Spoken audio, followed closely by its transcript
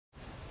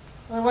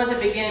Well, I want to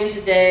begin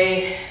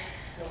today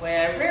the way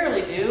I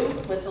rarely do,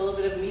 with a little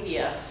bit of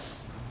media.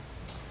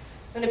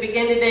 I'm going to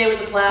begin today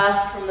with a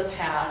blast from the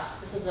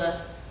past. This is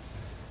a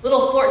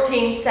little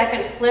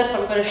 14-second clip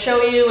I'm going to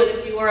show you, and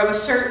if you are of a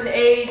certain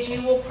age,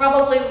 you will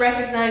probably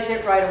recognize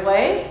it right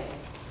away.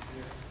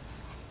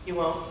 You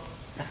won't.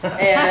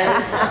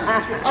 And,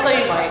 although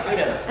you might, who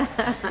knows.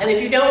 And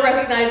if you don't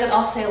recognize it,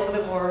 I'll say a little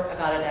bit more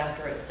about it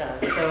after it's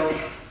done. So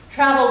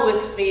travel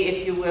with me,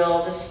 if you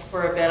will, just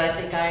for a bit. I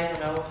think I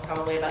don't know,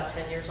 probably about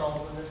 10 years old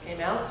when this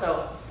came out.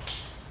 So.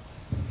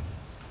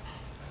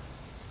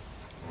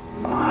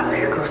 Ah,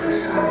 there goes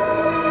the sun.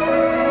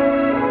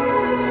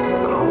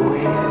 Go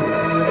away. Go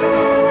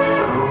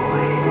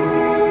away.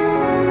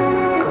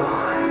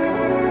 Gone.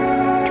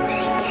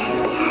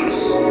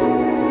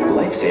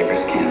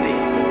 Lifesavers candy.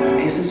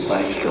 Isn't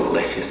life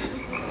delicious?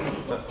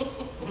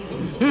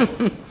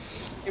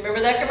 Remember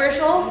that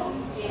commercial?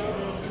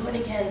 Yes. Do it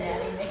again,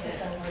 Daddy. Make the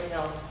sun go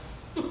down.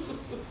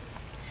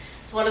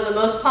 It's one of the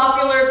most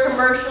popular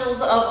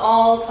commercials of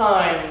all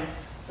time.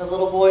 The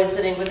little boy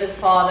sitting with his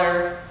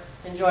father,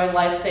 enjoying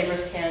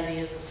Lifesavers candy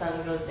as the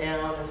sun goes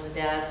down, and the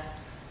dad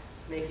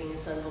making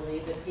his son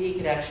believe that he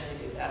could actually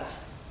do that.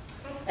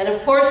 And of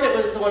course it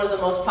was one of the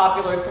most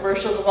popular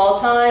commercials of all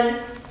time,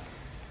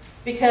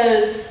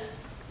 because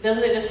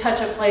doesn't it just touch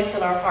a place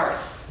in our heart?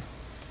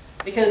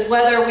 Because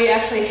whether we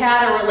actually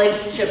had a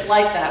relationship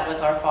like that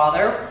with our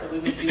father, that we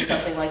would do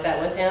something like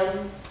that with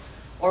him,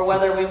 or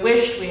whether we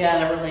wished we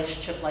had a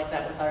relationship like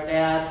that with our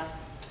dad,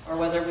 or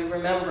whether we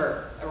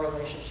remember a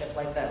relationship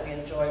like that we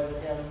enjoyed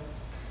with him,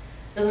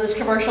 doesn't this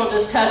commercial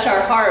just touch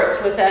our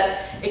hearts with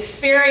that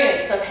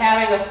experience of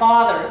having a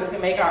father who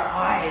can make our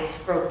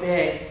eyes grow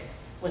big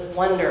with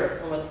wonder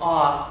and with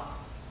awe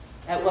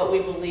at what we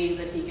believe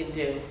that he can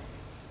do?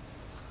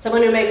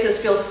 Someone who makes us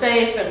feel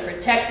safe and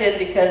protected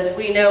because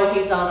we know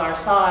he's on our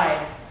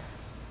side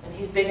and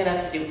he's big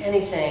enough to do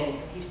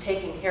anything. He's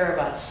taking care of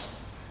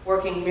us,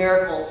 working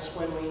miracles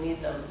when we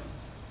need them.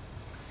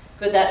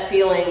 Could that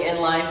feeling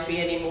in life be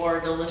any more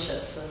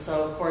delicious? And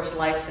so, of course,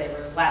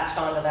 Lifesavers latched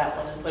onto that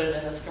one and put it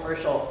in this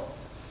commercial.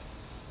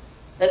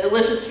 That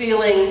delicious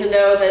feeling to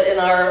know that in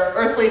our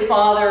earthly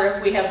Father,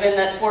 if we have been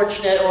that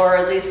fortunate, or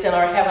at least in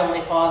our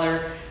Heavenly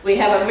Father, we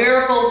have a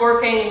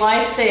miracle-working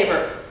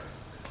lifesaver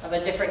of a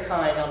different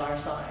kind on our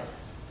side.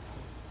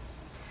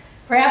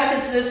 Perhaps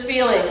it's this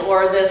feeling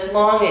or this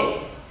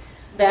longing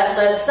that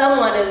led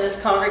someone in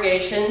this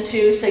congregation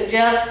to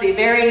suggest the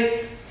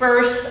very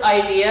first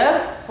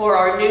idea for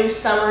our new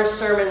summer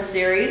sermon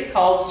series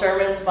called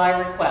Sermons by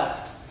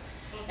Request.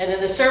 And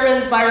in the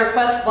Sermons by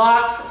Request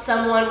box,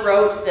 someone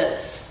wrote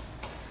this: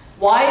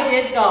 why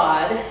did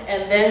God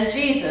and then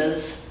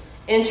Jesus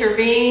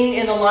intervene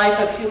in the life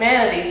of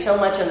humanity so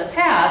much in the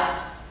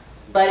past,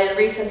 but in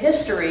recent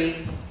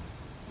history,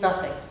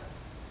 nothing?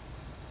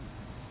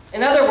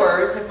 In other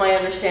words, if my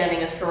understanding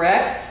is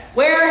correct,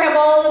 where have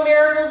all the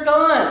miracles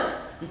gone?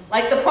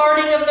 Like the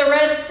parting of the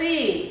Red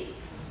Sea,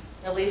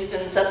 at least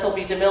in Cecil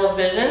B. DeMille's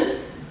vision.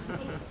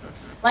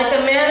 Like the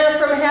manna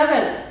from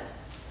heaven.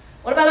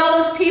 What about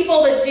all those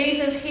people that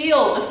Jesus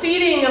healed? The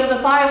feeding of the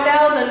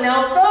 5,000.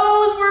 Now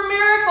those were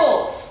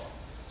miracles.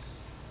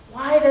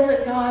 Why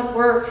doesn't God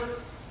work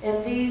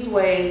in these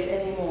ways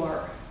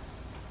anymore?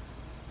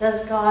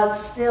 Does God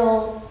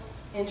still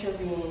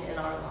intervene in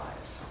our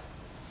lives?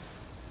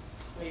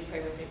 Will you pray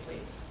with me,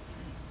 please?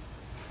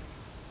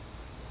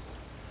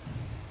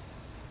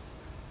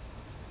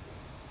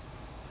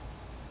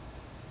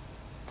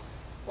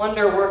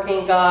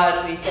 Wonder-working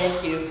God, we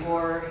thank you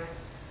for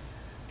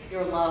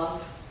your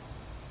love,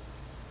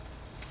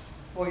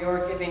 for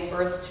your giving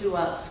birth to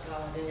us,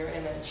 God, in your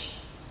image,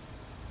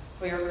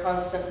 for your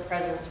constant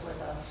presence with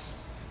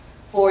us,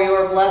 for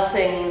your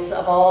blessings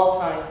of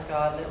all kinds,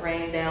 God, that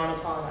rain down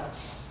upon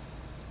us.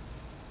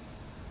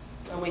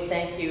 And we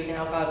thank you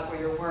now, God, for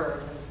your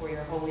word and for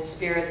your Holy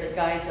Spirit that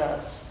guides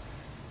us.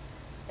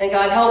 And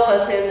God, help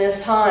us in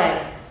this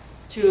time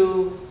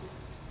to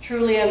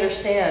truly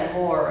understand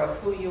more of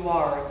who you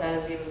are, if that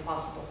is even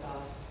possible,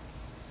 God.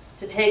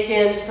 To take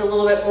in just a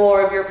little bit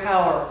more of your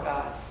power,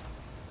 God,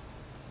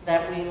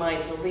 that we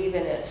might believe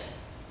in it,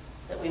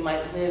 that we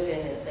might live in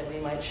it, that we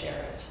might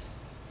share it.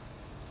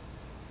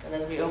 And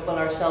as we open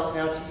ourselves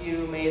now to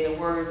you, may the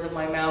words of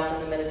my mouth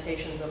and the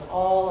meditations of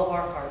all of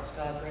our hearts,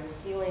 God, bring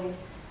healing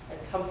and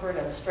comfort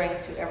and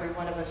strength to every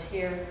one of us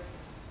here,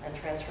 and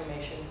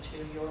transformation to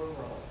your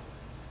world.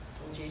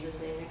 In Jesus'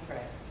 name we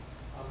pray.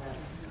 Amen.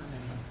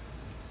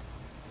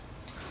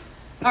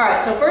 All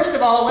right, so first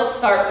of all, let's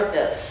start with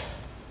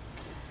this.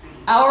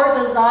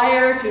 Our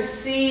desire to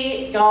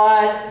see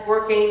God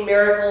working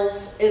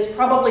miracles is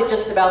probably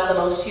just about the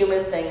most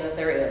human thing that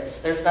there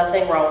is. There's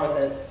nothing wrong with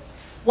it.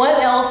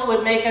 What else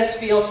would make us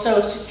feel so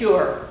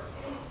secure?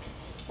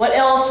 What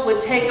else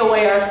would take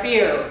away our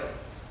fear?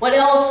 What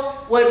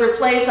else would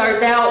replace our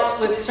doubts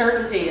with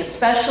certainty,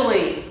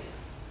 especially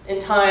in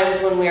times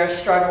when we are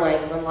struggling,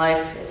 when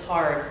life is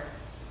hard?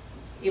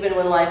 Even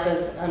when life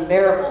is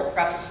unbearable,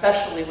 perhaps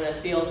especially when it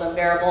feels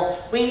unbearable,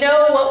 we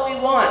know what we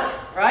want,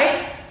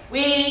 right?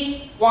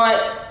 We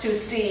want to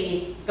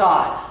see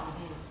God.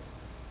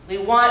 We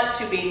want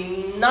to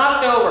be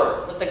knocked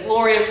over with the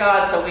glory of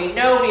God so we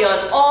know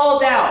beyond all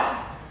doubt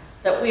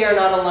that we are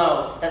not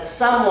alone, that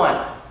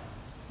someone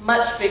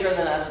much bigger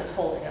than us is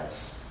holding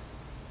us.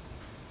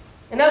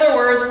 In other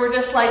words, we're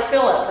just like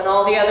Philip and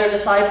all the other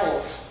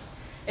disciples.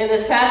 In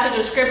this passage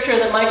of Scripture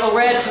that Michael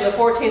read from the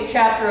 14th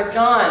chapter of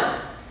John,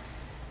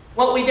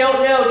 what we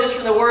don't know just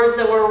from the words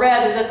that were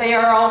read is that they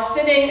are all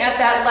sitting at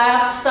that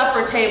Last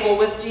Supper table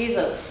with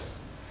Jesus.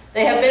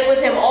 They have been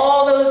with him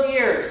all those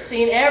years,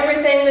 seen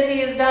everything that he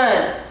has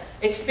done,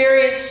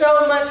 experienced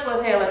so much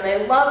with him, and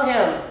they love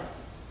him.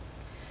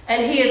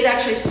 And he is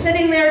actually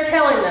sitting there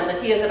telling them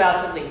that he is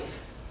about to leave.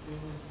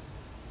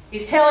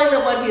 He's telling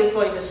them what he is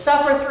going to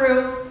suffer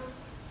through,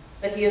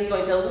 that he is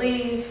going to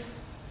leave,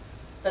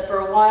 that for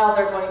a while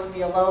they're going to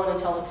be alone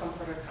until the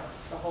Comforter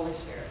comes, the Holy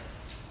Spirit.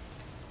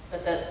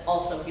 But that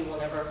also he will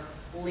never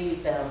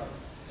leave them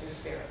in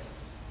spirit.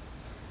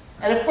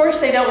 And of course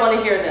they don't want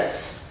to hear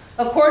this.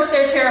 Of course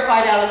they're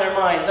terrified out of their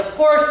minds. Of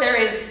course they're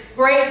in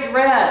great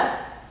dread.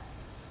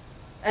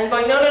 And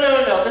going,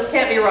 no, this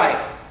can't be right.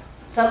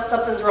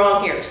 Something's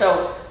wrong here.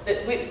 So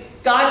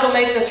God will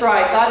make this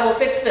right. God will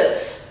fix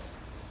this.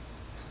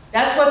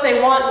 That's what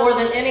they want more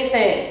than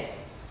anything.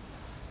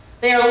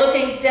 They are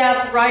looking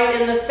death right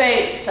in the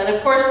face. And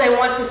of course they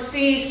want to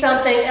see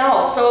something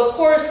else. So of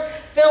course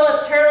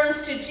Philip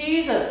turns to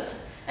Jesus.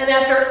 And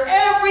after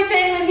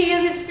everything that he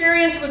has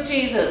experienced with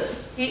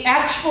Jesus, he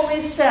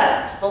actually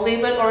says,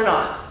 believe it or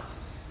not,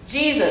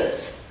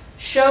 Jesus,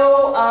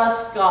 show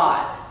us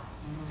God,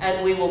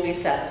 and we will be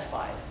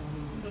satisfied.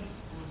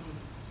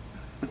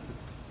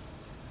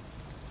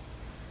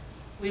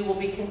 We will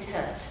be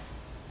content.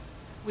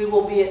 We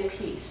will be at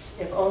peace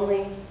if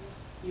only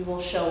you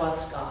will show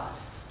us God.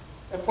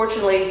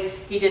 Unfortunately,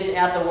 he didn't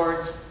add the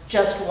words,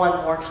 just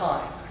one more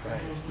time.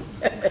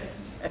 Right.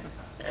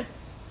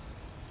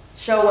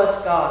 Show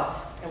us God,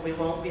 and we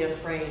won't be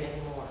afraid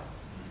anymore.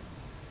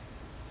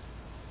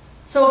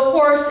 So, of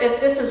course, if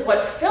this is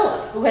what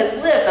Philip, who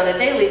had lived on a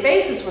daily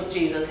basis with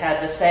Jesus,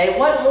 had to say,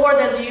 what more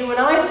then do you and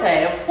I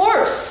say? Of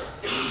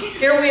course,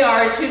 here we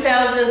are in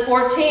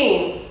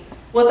 2014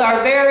 with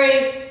our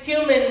very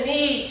human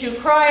need to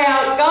cry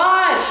out,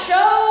 God,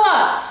 show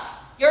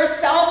us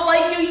yourself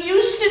like you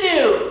used to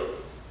do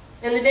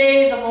in the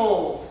days of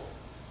old.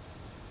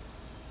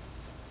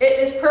 It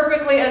is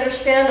perfectly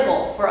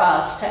understandable for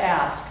us to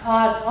ask,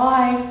 God,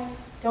 why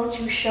don't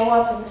you show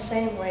up in the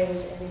same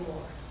ways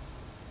anymore?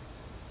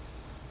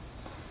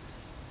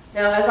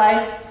 Now, as I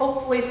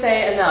hopefully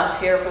say enough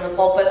here from the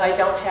pulpit, I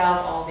don't have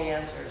all the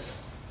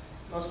answers.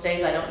 Most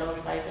days I don't know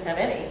if I even have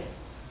any.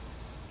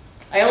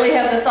 I only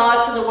have the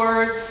thoughts and the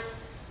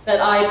words that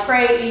I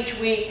pray each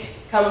week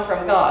come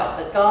from God,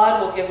 that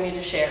God will give me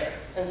to share.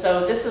 And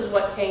so this is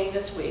what came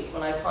this week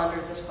when I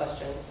pondered this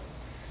question.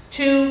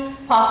 2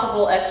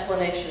 possible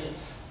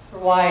explanations for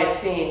why it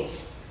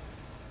seems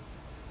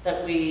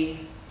that we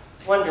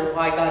wonder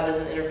why God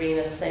doesn't intervene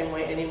in the same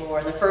way anymore.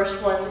 And the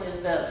first one is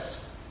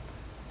this.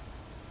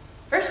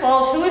 First of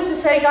all, who is to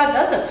say God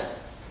doesn't?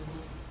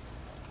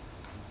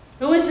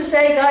 Who is to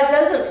say God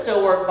doesn't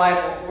still work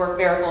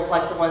miracles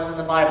like the ones in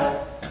the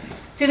Bible?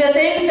 See, the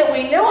things that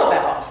we know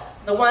about,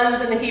 the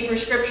ones in the Hebrew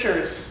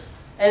Scriptures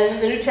and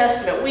in the New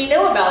Testament, we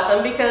know about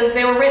them because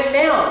they were written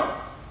down.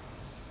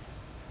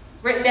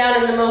 Written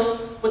down in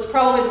what's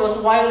probably the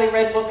most widely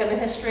read book in the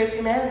history of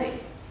humanity.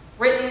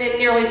 Written in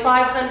nearly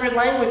 500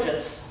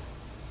 languages.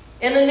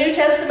 In the New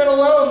Testament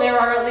alone, there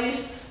are at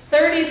least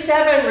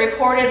 37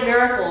 recorded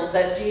miracles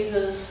that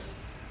Jesus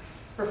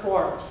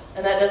performed.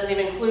 And that doesn't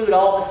even include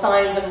all the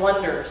signs and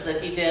wonders that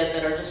he did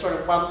that are just sort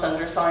of lumped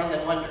under signs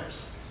and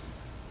wonders.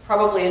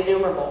 Probably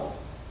innumerable.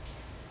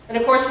 And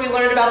of course we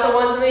learned about the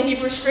ones in the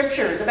Hebrew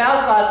Scriptures,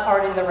 about God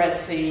parting the Red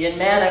Sea and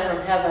manna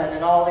from heaven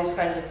and all these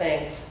kinds of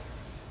things.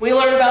 We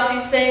learn about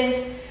these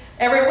things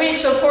every week,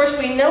 so of course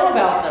we know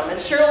about them. And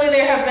surely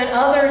there have been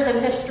others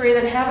in history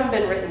that haven't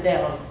been written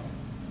down.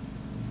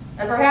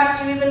 And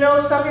perhaps you even know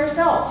some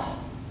yourself.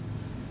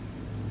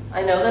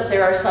 I know that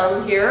there are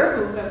some here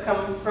who have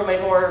come from a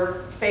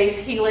more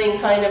faith-healing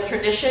kind of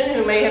tradition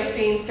who may have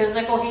seen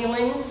physical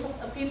healings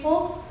of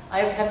people. I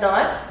have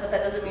not, but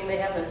that doesn't mean they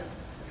haven't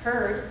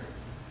occurred.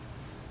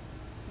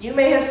 You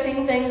may have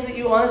seen things that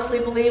you honestly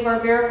believe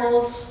are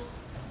miracles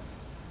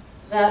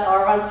that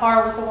are on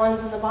par with the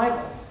ones in the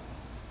Bible.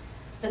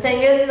 The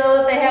thing is, though,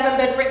 that they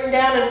haven't been written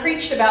down and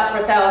preached about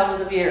for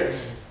thousands of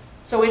years,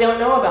 so we don't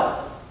know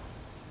about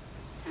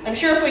them. I'm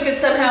sure if we could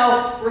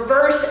somehow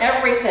reverse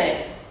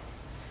everything,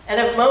 and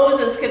if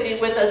Moses could be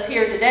with us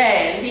here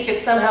today, and he could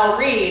somehow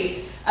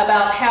read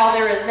about how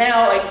there is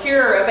now a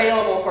cure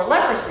available for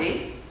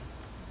leprosy,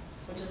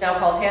 which is now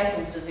called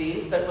Hansen's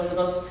disease, but one of the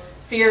most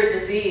feared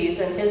disease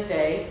in his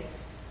day,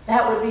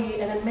 that would be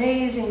an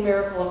amazing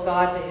miracle of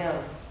God to him.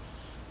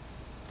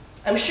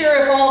 I'm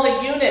sure if all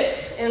the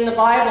eunuchs in the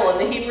Bible, in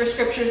the Hebrew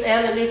Scriptures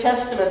and the New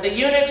Testament, the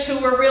eunuchs who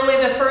were really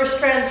the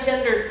first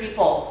transgendered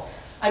people,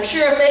 I'm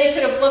sure if they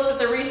could have looked at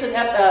the recent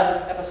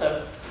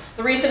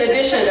the recent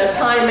edition of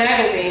Time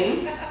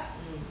magazine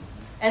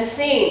and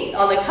seen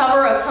on the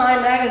cover of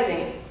Time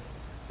magazine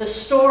the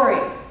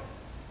story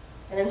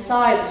And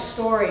inside the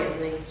story and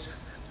the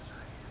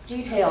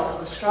details of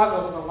the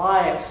struggles and the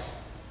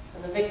lives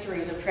and the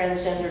victories of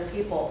transgendered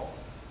people.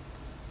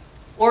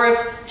 Or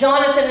if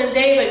Jonathan and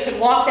David could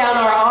walk down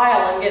our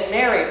aisle and get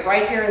married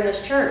right here in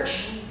this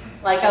church,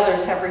 like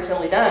others have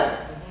recently done,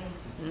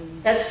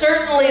 that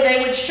certainly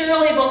they would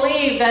surely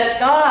believe that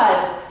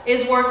God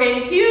is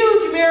working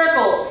huge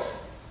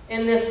miracles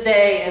in this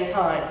day and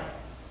time.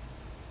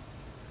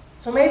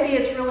 So maybe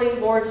it's really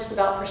more just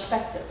about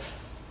perspective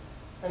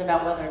than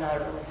about whether or not it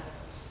really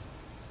happens.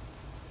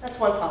 That's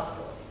one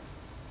possibility.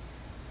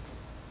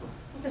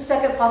 The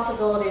second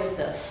possibility is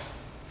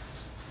this.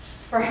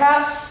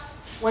 Perhaps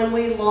when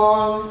we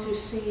long to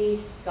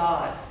see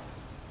God,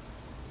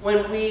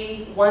 when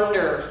we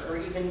wonder or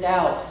even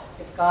doubt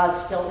if God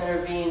still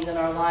intervenes in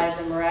our lives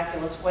in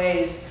miraculous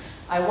ways,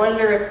 I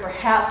wonder if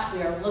perhaps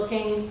we are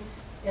looking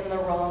in the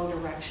wrong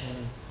direction.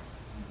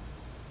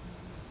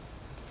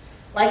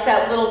 Like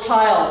that little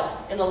child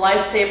in the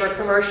Lifesaver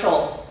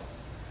commercial.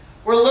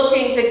 We're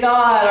looking to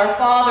God, our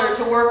Father,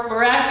 to work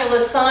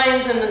miraculous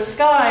signs in the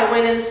sky,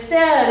 when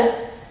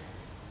instead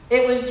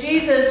it was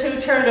Jesus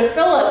who turned to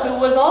Philip, who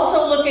was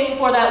also looking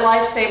for that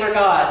Lifesaver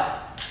God.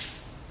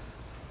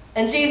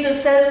 And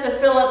Jesus says to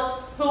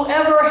Philip,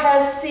 "Whoever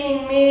has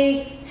seen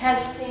me has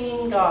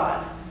seen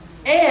God.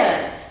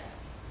 And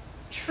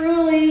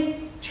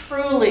truly,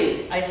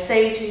 truly, I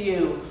say to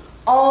you,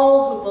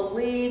 all who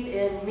believe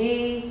in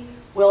me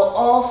will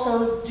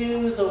also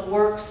do the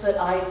works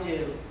that I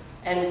do,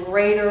 and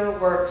greater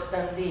works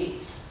than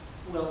these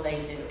will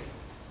they do,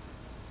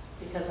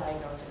 because I go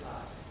to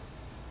God."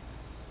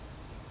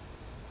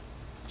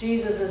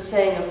 Jesus is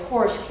saying, of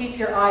course, keep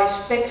your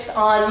eyes fixed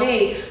on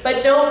me,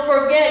 but don't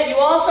forget, you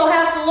also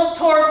have to look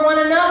toward one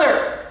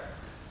another.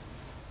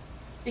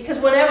 Because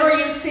whenever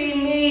you see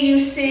me, you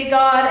see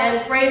God,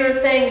 and greater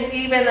things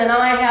even than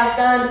I have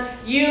done,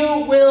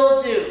 you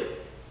will do.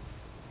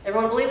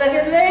 Everyone believe that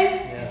here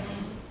today? Yeah.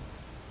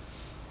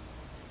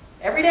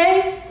 Every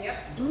day? Yep.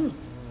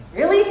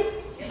 Really?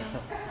 Yep.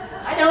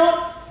 I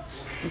don't.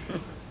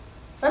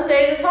 Some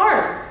days it's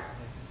hard.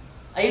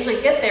 I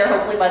usually get there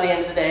hopefully by the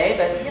end of the day,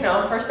 but you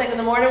know, first thing in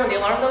the morning when the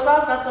alarm goes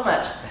off, not so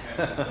much.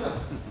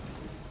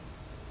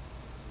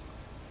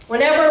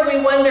 Whenever we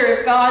wonder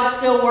if God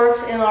still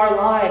works in our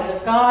lives,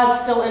 if God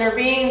still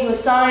intervenes with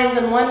signs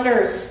and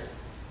wonders,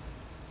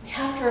 we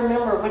have to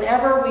remember,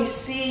 whenever we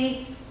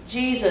see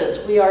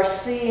Jesus, we are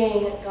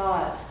seeing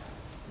God.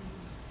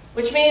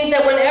 Which means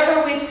that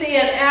whenever we see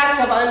an act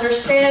of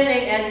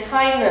understanding and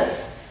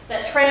kindness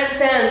that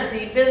transcends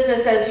the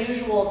business as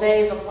usual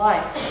days of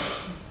life,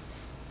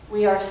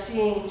 we are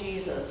seeing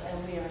Jesus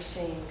and we are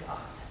seeing God.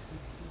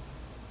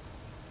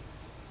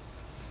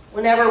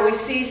 Whenever we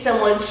see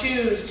someone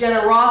choose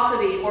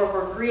generosity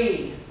over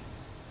greed,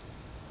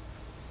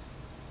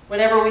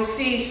 whenever we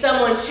see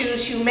someone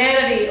choose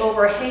humanity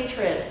over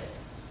hatred,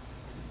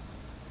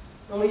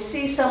 when we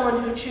see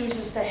someone who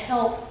chooses to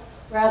help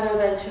rather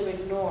than to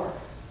ignore,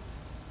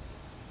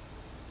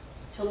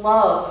 to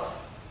love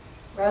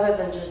rather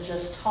than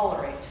just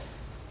tolerate,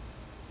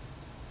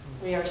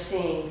 we are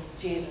seeing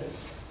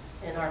Jesus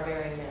in our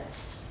very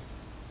midst.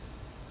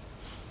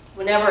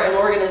 Whenever an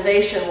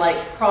organization like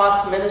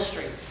Cross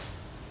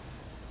Ministries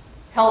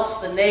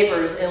helps the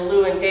neighbors in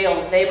Lou and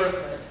Gail's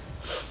neighborhood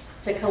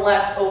to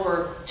collect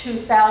over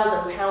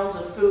 2,000 pounds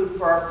of food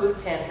for our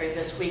food pantry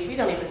this week, we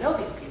don't even know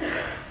these people.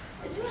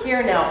 It's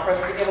here now for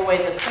us to give away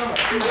this summer.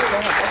 That's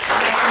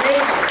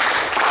amazing.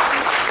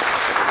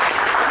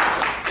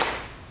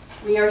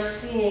 We are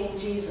seeing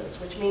Jesus,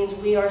 which means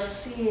we are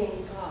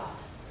seeing God.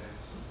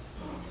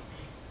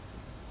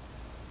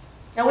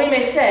 Now we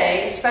may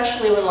say,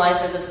 especially when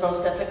life is its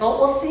most difficult,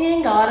 well,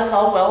 seeing God is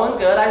all well and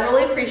good. I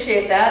really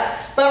appreciate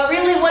that. But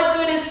really, what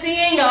good is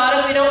seeing God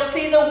if we don't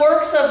see the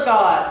works of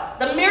God?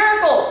 The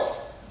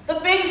miracles, the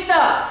big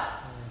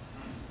stuff.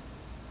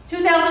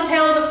 2,000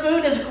 pounds of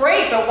food is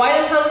great, but why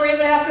does hunger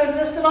even have to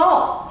exist at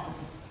all?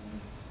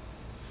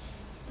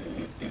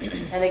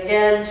 And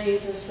again,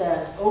 Jesus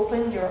says,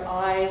 open your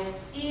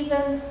eyes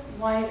even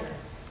wider.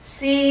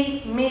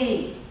 See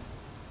me.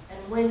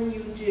 And when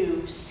you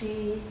do,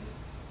 see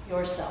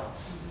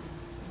yourselves.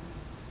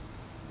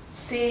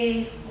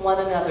 See one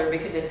another,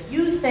 because if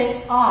you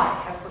think I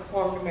have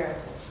performed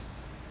miracles,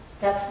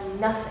 that's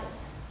nothing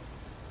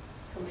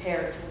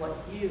compared to what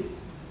you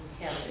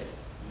can do.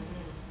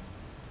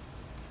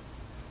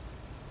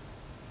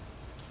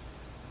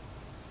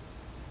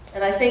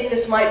 And I think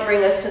this might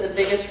bring us to the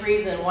biggest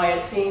reason why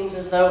it seems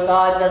as though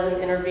God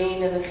doesn't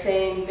intervene in the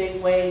same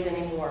big ways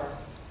anymore.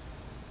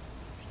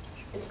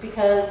 It's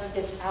because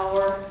it's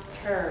our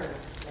turn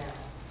now.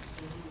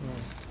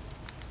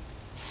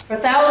 For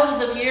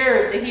thousands of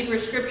years, the Hebrew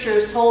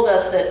Scriptures told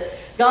us that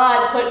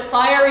God put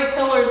fiery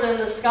pillars in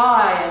the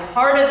sky and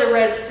parted the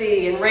Red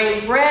Sea and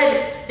rained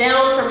bread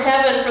down from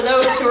heaven for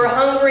those who are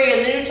hungry.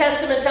 And the New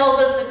Testament tells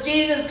us that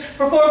Jesus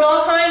performed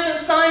all kinds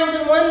of signs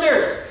and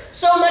wonders,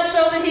 so much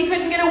so that he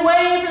couldn't get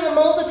away from the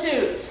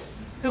multitudes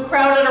who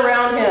crowded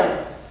around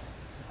him.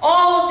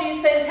 All of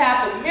these things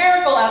happened,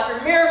 miracle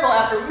after miracle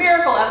after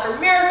miracle after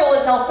miracle,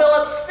 until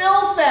Philip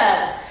still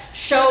said,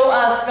 show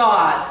us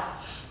God.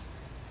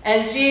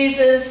 And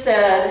Jesus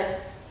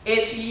said,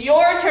 it's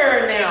your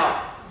turn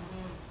now.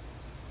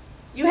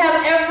 You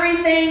have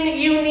everything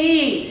you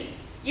need.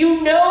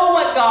 You know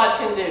what God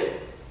can do.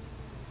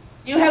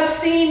 You have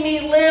seen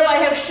me live. I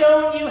have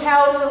shown you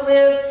how to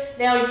live.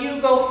 Now you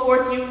go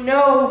forth. You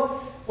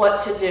know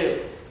what to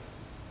do.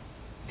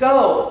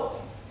 Go.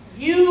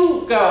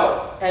 You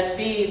go and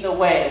be the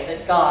way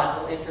that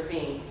God will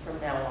intervene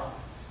from now on.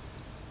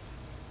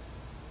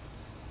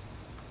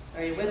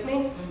 Are you with me?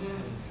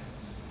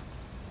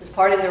 Mm-hmm. Is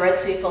parting the Red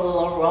Sea feel a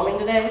little overwhelming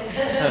today?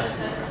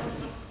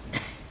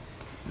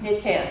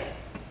 It can.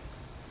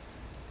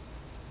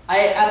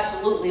 I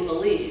absolutely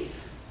believe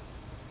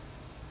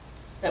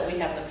that we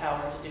have the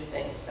power to do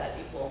things that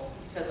equal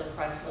because of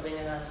Christ living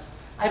in us.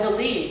 I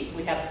believe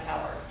we have the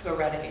power to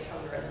eradicate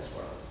hunger in this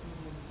world.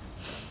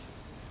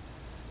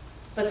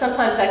 But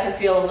sometimes that can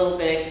feel a little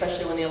big,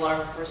 especially when the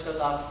alarm first goes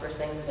off first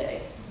thing in the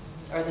day,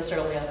 or this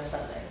early on a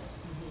Sunday.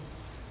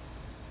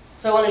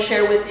 So I want to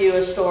share with you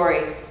a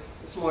story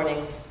this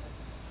morning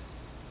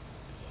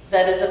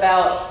that is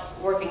about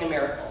working a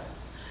miracle,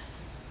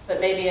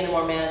 but maybe in a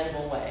more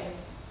manageable way.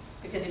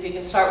 Because if you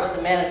can start with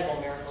the manageable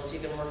miracles, you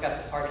can work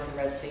up to parting the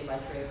Red Sea by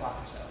 3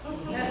 o'clock or so.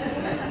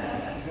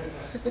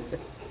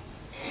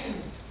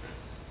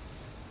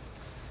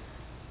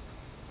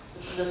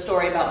 This is a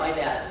story about my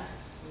dad.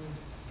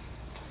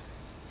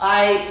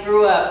 I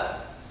grew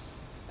up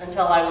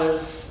until I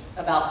was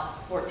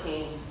about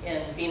 14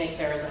 in Phoenix,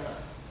 Arizona.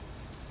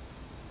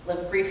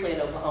 Lived briefly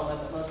in Oklahoma,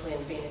 but mostly in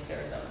Phoenix,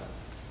 Arizona.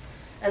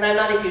 And I'm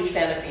not a huge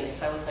fan of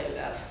Phoenix, I will tell you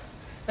that.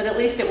 But at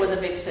least it was a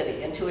big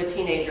city, and to a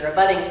teenager, a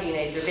budding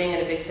teenager, being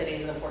in a big city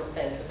is an important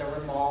thing because there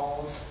were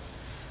malls.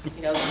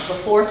 You know,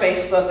 before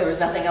Facebook, there was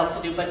nothing else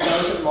to do but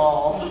go to the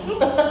mall.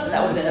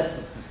 That was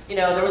it. You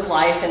know, there was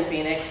life in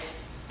Phoenix.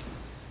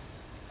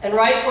 And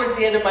right towards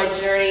the end of my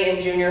journey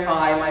in junior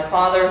high, my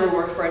father, who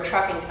worked for a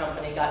trucking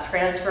company, got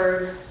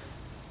transferred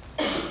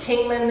to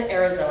Kingman,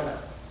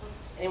 Arizona.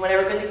 Anyone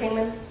ever been to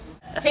Kingman?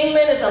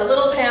 Kingman is a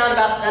little town,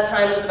 about that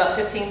time it was about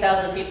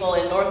 15,000 people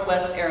in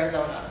northwest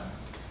Arizona.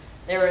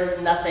 There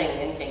is nothing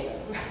in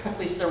Kingman. At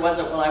least there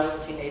wasn't when I was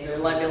a teenager. There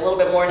might be a little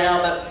bit more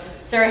now, but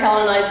Sarah,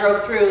 Helen, and I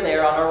drove through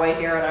there on our way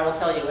here, and I will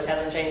tell you, it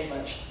hasn't changed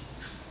much.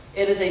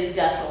 It is a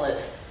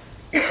desolate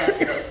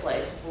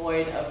place,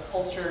 void of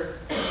culture,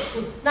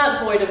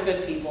 not void of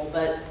good people,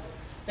 but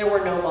there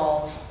were no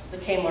malls. The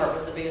Kmart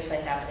was the biggest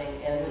thing happening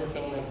in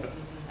Kingman.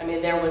 I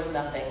mean, there was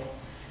nothing.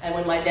 And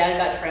when my dad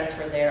got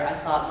transferred there, I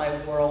thought my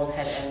world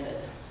had ended.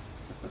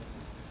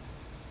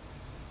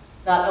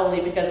 Not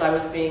only because I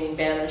was being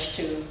banished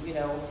to, you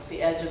know,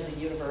 the edge of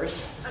the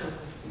universe,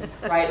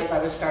 right as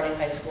I was starting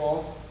high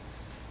school,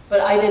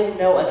 but I didn't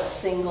know a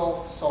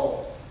single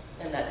soul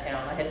in that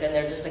town. I had been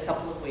there just a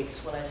couple of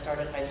weeks when I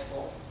started high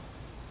school.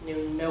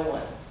 Knew no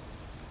one.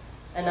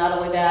 And not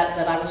only that,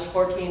 that I was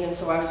 14, and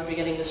so I was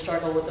beginning to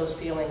struggle with those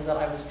feelings that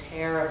I was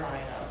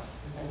terrified of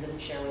and didn't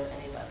share with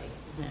anybody.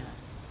 Yeah.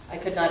 I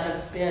could not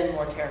have been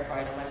more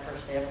terrified on my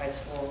first day of high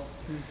school.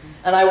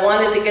 And I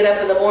wanted to get up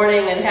in the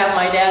morning and have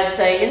my dad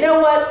say, you know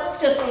what,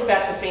 let's just move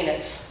back to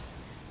Phoenix.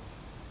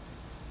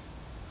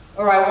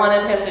 Or I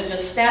wanted him to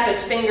just snap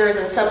his fingers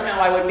and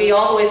somehow I would be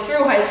all the way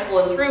through high school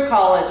and through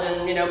college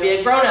and, you know, be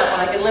a grown-up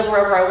and I could live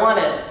wherever I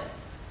wanted.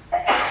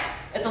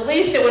 At the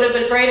least, it would have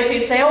been great if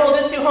he'd say, oh, we'll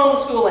just do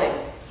homeschooling.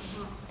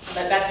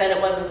 But back then,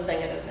 it wasn't the thing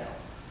it is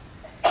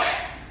now.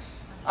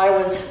 I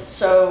was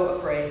so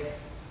afraid.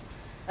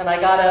 And I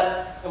got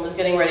up and was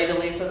getting ready to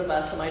leave for the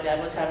bus, and my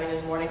dad was having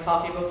his morning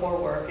coffee before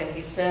work, and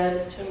he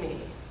said to me,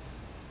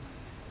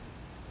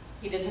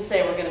 he didn't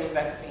say we're going to move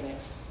back to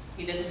Phoenix.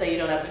 He didn't say you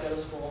don't have to go to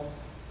school.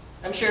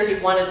 I'm sure he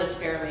wanted to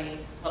spare me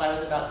what I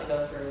was about to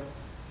go through.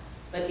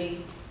 But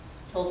he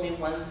told me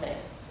one thing,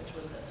 which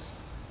was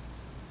this.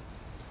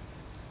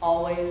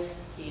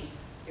 Always keep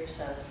your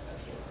sense of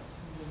humor.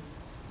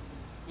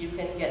 You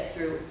can get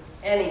through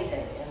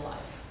anything in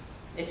life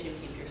if you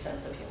keep your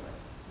sense of humor.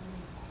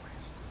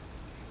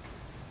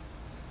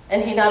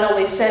 And he not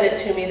only said it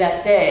to me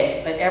that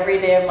day, but every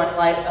day of my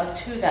life up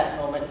to that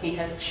moment, he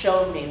had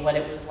shown me what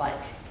it was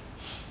like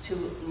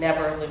to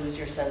never lose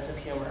your sense of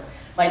humor.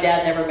 My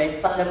dad never made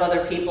fun of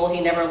other people.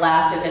 He never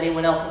laughed at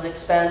anyone else's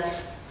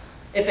expense.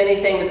 If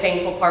anything, the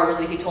painful part was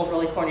that he told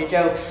really corny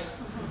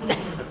jokes.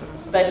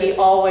 But he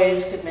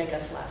always could make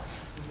us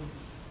laugh.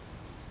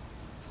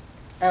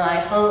 And I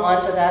hung on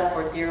to that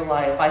for dear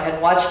life. I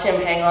had watched him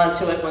hang on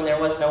to it when there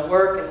was no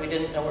work and we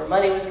didn't know where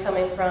money was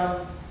coming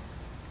from.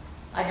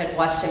 I had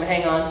watched him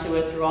hang on to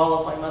it through all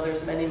of my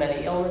mother's many,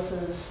 many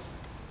illnesses.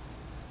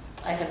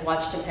 I had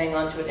watched him hang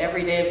on to it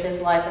every day of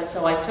his life, and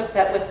so I took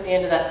that with me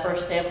into that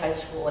first day of high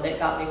school, and it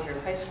got me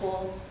through high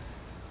school.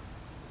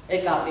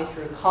 It got me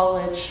through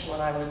college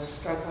when I was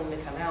struggling to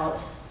come out.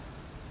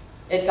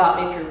 It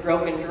got me through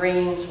broken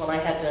dreams when I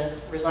had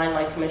to resign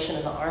my commission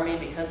in the Army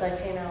because I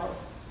came out.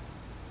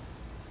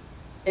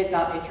 It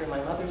got me through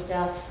my mother's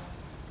death.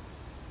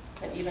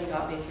 It even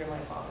got me through my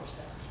father's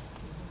death.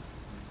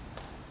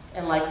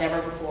 And like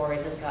never before,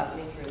 it has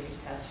gotten me through these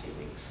past few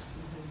weeks.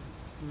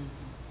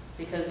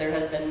 because there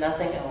has been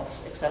nothing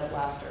else except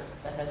laughter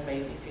that has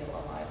made me feel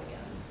alive again,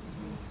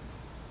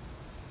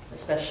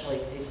 especially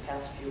these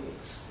past few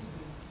weeks.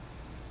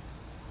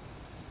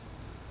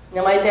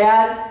 Now my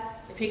dad,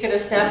 if he could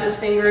have snapped his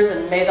fingers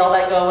and made all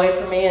that go away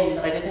from me and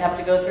I didn't have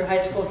to go through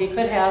high school, he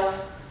could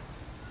have.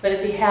 But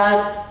if he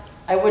had,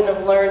 I wouldn't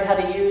have learned how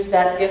to use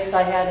that gift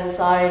I had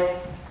inside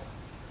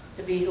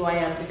to be who I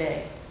am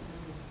today.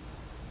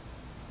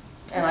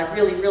 And I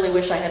really, really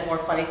wish I had more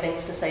funny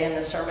things to say in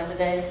this sermon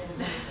today.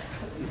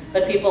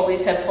 But people at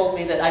least have told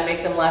me that I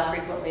make them laugh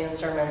frequently in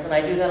sermons, and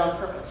I do that on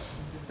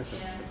purpose.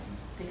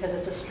 Because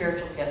it's a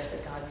spiritual gift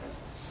that God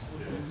gives us.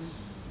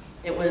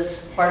 It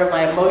was part of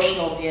my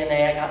emotional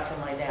DNA I got from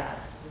my dad.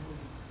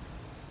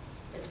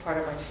 It's part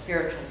of my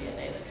spiritual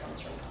DNA that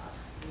comes from God.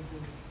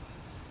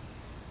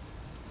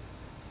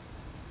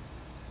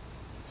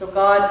 So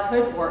God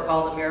could work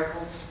all the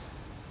miracles.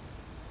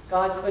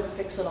 God could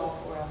fix it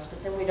all for us,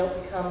 but then we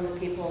don't become the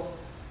people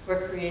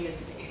we're created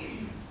to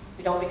be.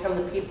 We don't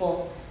become the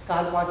people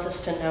God wants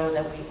us to know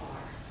that we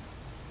are.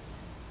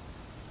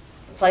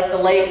 It's like the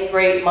late,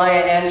 great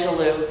Maya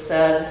Angelou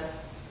said.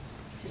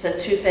 She said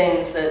two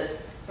things that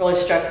really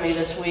struck me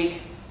this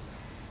week.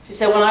 She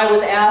said, when I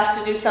was asked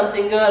to do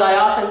something good, I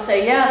often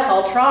say, yes,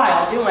 I'll try,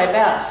 I'll do my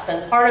best.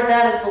 And part of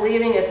that is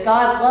believing if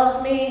God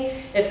loves me,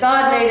 if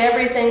God made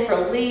everything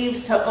from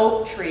leaves to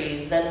oak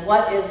trees, then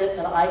what is it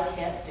that I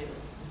can't do?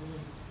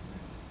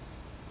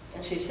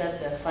 And she said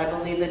this, I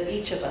believe that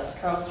each of us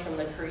comes from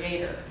the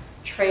Creator,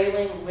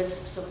 trailing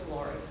wisps of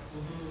glory.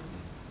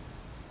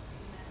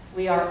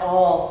 We are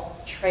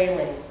all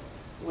trailing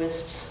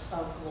wisps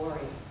of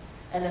glory.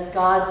 And if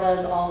God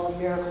does all the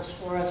miracles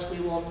for us, we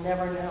will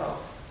never know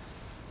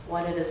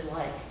what it is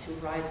like to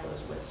ride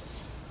those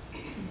wisps.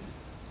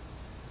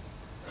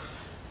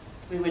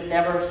 We would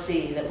never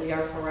see that we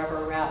are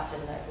forever wrapped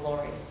in that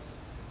glory.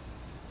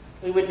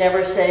 We would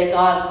never say,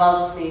 God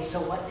loves me, so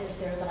what is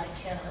there that I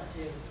cannot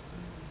do?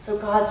 So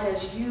God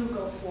says, you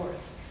go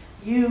forth.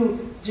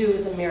 You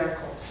do the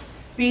miracles.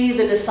 Be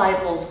the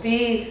disciples.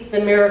 Be the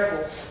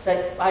miracles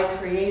that I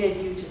created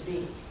you to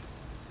be.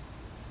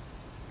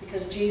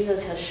 Because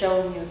Jesus has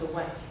shown you the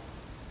way.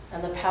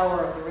 And the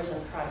power of the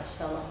risen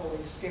Christ and the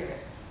Holy Spirit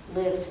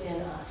lives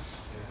in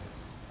us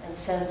and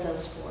sends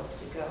us forth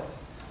to go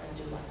and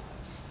do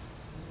likewise.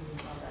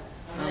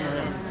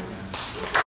 Amen. Amen.